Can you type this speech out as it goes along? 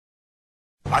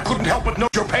I couldn't help but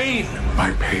note your pain.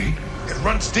 My pain? It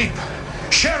runs deep.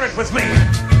 Share it with me.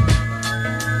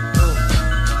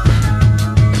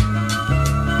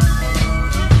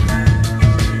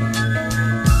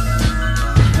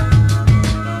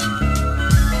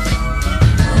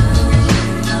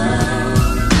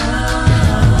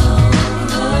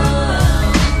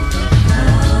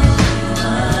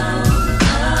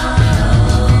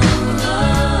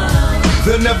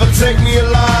 They'll never take me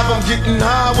alive, I'm getting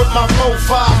high with my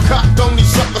 4-5. Cocked on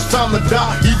these suckers, time to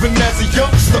die. Even as a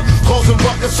youngster, causing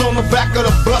ruckus on the back of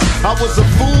the bus. I was a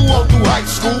fool all through high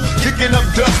school, kicking up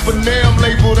dust, but now I'm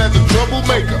labeled as a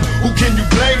troublemaker. Who can you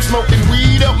blame? Smoking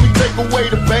weed help me take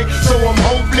away the pain. So I'm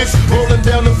hopeless, rolling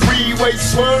down the freeway,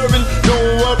 swerving.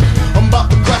 Don't worry, I'm about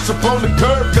to crash up on the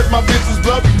curb, cause my business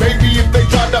blurry. Maybe if they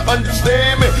tried to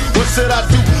understand me, what should I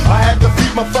do? I had to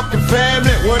feed my fucking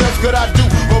family. What else could I do?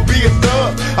 Or be a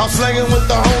thug? I'm slanging with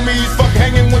the homies, fuck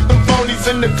hanging with them phonies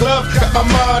in the club. Got my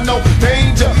mind no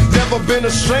danger, never been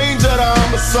a stranger to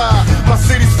homicide. My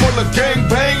city's full of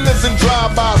gangbangers and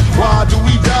drive-bys. Why do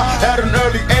we die at an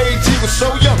early age? He was so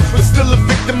young, but still a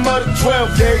victim of the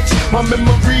 12 gauge. My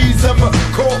memories of a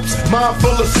corpse, mind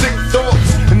full of sick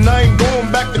thoughts, and I ain't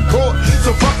going back to court.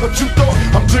 So fuck what you thought.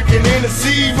 I'm drinking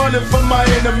Hennessy, running from my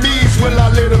enemies. Will I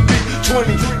let her be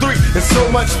 23 and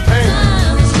so much pain?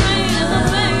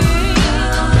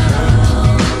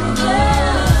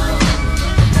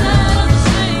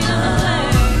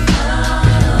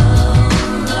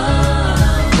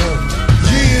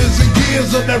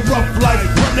 Of that rough life,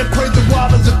 running crazy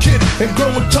wild as a kid and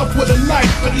growing tough with a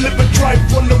knife and living tripe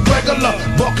on the regular,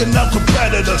 barking out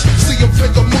competitors. See a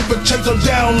figure moving, chase them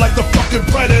down like the fucking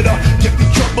predator. Get in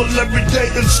trouble every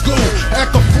day in school,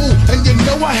 act a fool, and you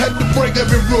know I had to break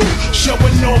every rule.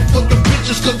 Showing off for the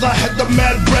bitches cause I had the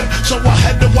mad breath, so I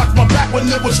had to watch my back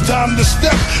when it was time to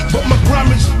step. But my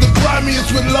the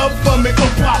grimiest with love for me.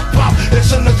 Oh pop pop,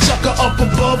 it's send a sucker up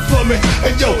above for me.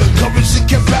 And yo, currency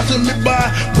kept passing me by,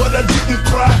 but I didn't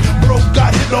cry. Bro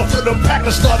got hit off with a pack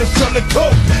and started selling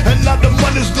coke, and now the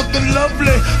money's looking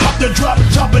lovely. Hop the drop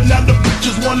top and now the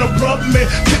bitches wanna rub me.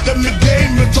 Kick them the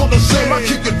game, it's all the same. I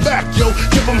kick it back, yo,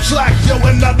 give them slack, yo,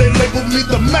 and now they label me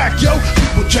the Mac, yo.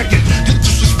 People check it, get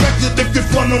disrespected if you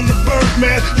front on the bird,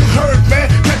 man. You heard, man,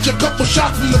 catch a couple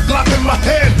shots from the Glock in my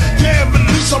hand. Damn, at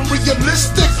least I'm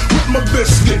realistic with my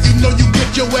biscuit. You know you get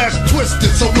your ass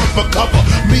twisted, so run for cover.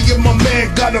 Me and my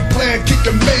man got a plan,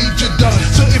 kicking major dust.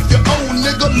 So if you old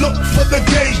nigga, look for the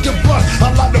gauge to bust.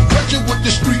 A lot of pressure with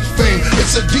the street fame.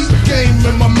 It's a deep game,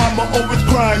 and my mama always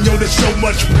crying, yo, there's so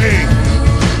much pain.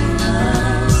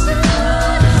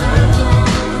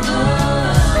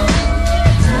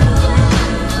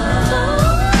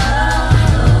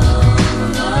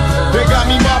 They got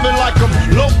me mobbing like I'm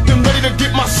loped and ready to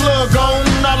get my slug on.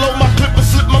 I load my clip and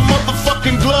slip my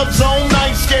motherfucking gloves on. I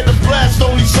ain't scared to blast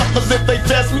on these suckers if they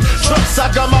test me. Trucks,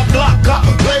 I got my Glock out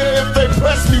later if they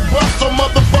press me. Bust some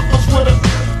motherfuckers with a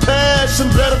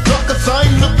passion. Better duckers, I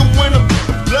ain't looking when I'm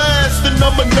blasting.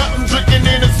 I'm a nothing, drinking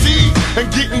Hennessy and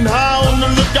getting high on the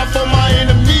lookout for my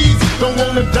enemies. Don't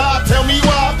wanna die, tell me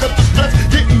why, cause the stress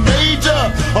getting major.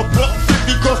 A buck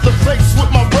 50 across the face with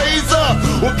my razor.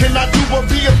 What can I do but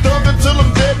be a thug until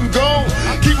I'm dead and gone?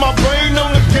 Keep my brain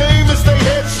on the game and stay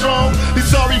headstrong.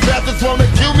 These sorry bastards wanna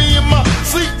kill me in my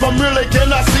sleep. I'm real, they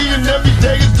cannot see, and every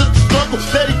day is just a struggle.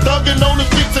 Steady thugging on the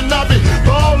streets and I've been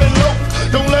ballin' low.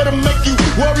 Don't let them make you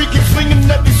worry, keep swinging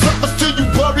at these suckers till you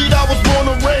buried. I was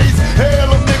born and raised hell,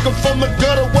 a nigga from the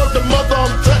gutter, word to mother,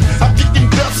 I'm touched. I'm kicking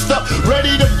dust up,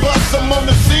 ready to bust. I'm on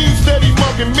the scene, steady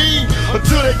mugging me.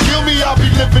 Until they kill me, I'll be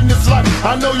living this life.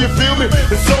 I know you feel me,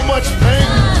 there's so much pain.